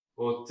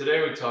Well,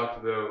 today we talked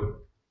about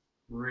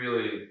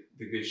really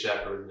the good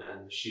shepherd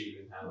and the sheep,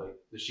 and how like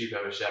the sheep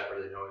have a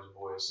shepherd, they know his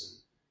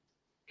voice,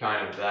 and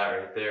kind of that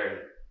right there, and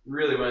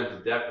really went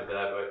into depth with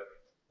that. But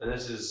and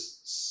this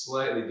is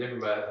slightly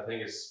different, but I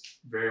think it's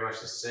very much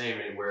the same.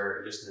 In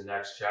where just in the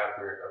next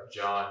chapter of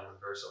John, in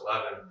verse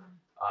 11,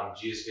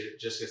 Jesus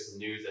just gets the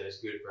news that his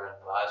good friend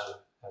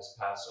Lazarus has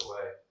passed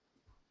away,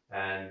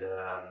 and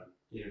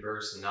in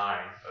verse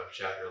 9 of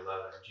chapter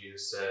 11,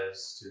 Jesus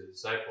says to the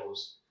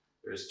disciples,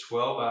 "There's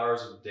 12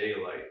 hours of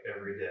daylight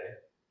every day.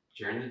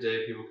 During the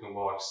day, people can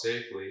walk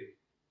safely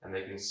and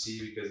they can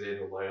see because they have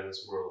the light of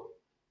this world.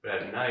 But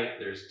at night,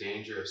 there's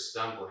danger of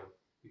stumbling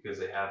because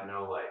they have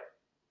no light."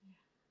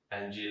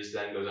 And Jesus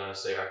then goes on to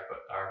say,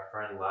 our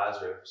friend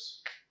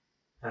Lazarus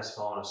has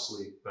fallen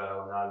asleep, but I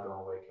will now go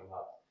and wake him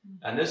up.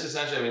 And this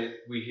essentially, I mean,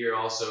 we hear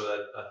also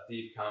that a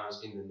thief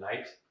comes in the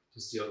night to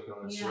steal,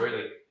 kill, and destroy.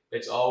 Like,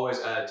 it's always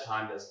at a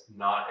time that's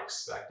not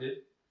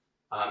expected.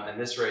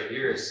 And this right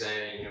here is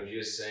saying,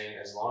 Jesus saying,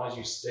 as long as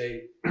you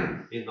stay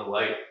in the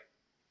light,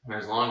 or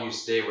as long as you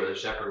stay where the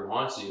shepherd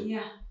wants you,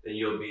 then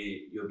you'll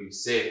be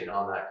safe and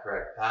on that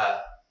correct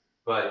path.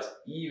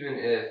 But even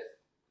if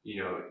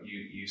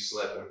you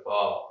slip and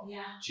fall,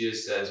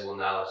 Jesus says, "Well,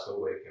 now let's go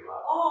wake him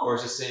up." Or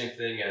it's the same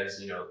thing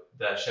as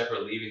that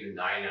shepherd leaving the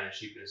 99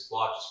 sheep in his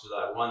flock just for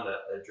that one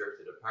that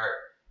drifted apart.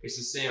 It's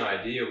the same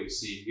idea we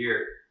see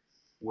here,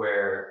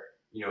 where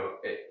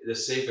the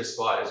safest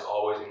spot is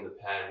always in the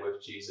pen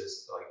with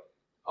Jesus, like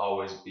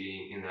always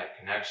being in that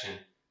connection.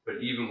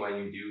 But even when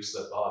you do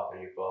slip off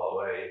and you fall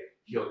away,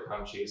 he'll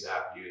come chase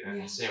after you. And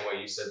in the same way,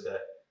 you said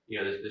that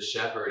the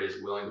shepherd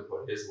is willing to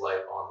put his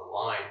life on the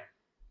line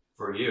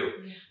for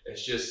you.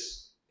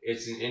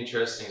 It's an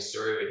interesting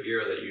story of a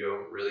hero that you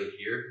don't really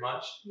hear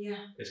much.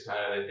 It's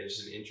kind of it's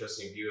just an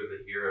interesting view of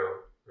the hero,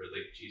 or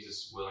like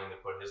Jesus willing to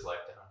put his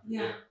life down for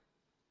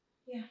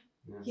you.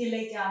 He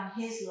laid down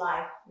his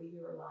life for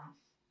your life.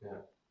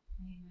 Yeah.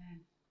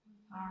 Amen.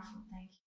 Powerful. Thank you.